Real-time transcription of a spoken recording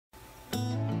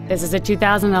This is a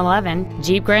 2011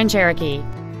 Jeep Grand Cherokee.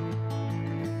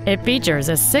 It features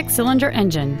a 6-cylinder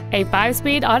engine, a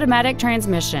 5-speed automatic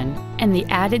transmission, and the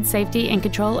added safety and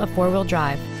control of 4-wheel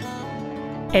drive.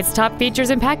 Its top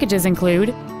features and packages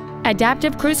include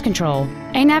adaptive cruise control,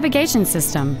 a navigation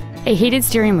system, a heated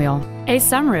steering wheel, a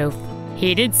sunroof,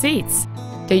 heated seats,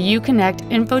 the Uconnect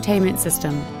infotainment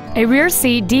system, a rear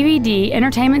seat DVD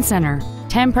entertainment center,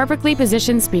 10 perfectly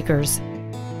positioned speakers,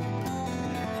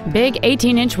 big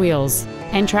 18-inch wheels,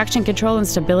 and traction control and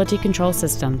stability control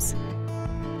systems.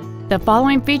 The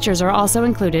following features are also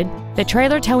included: the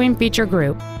trailer towing feature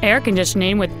group, air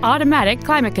conditioning with automatic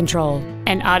climate control,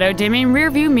 an auto-dimming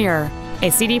rear-view mirror, a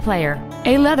CD player,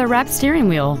 a leather-wrapped steering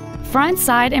wheel, front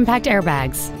side impact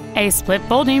airbags, a split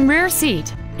folding rear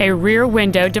seat, a rear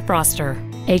window defroster,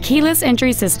 a keyless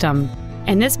entry system,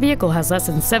 and this vehicle has less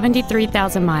than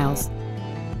 73,000 miles.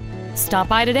 Stop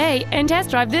by today and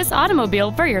test drive this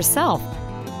automobile for yourself.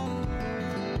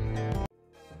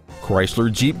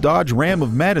 Chrysler Jeep Dodge Ram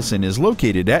of Madison is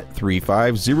located at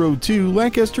 3502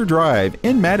 Lancaster Drive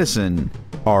in Madison.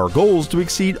 Our goal is to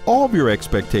exceed all of your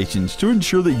expectations to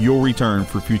ensure that you'll return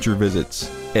for future visits.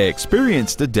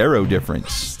 Experience the Darrow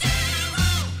difference.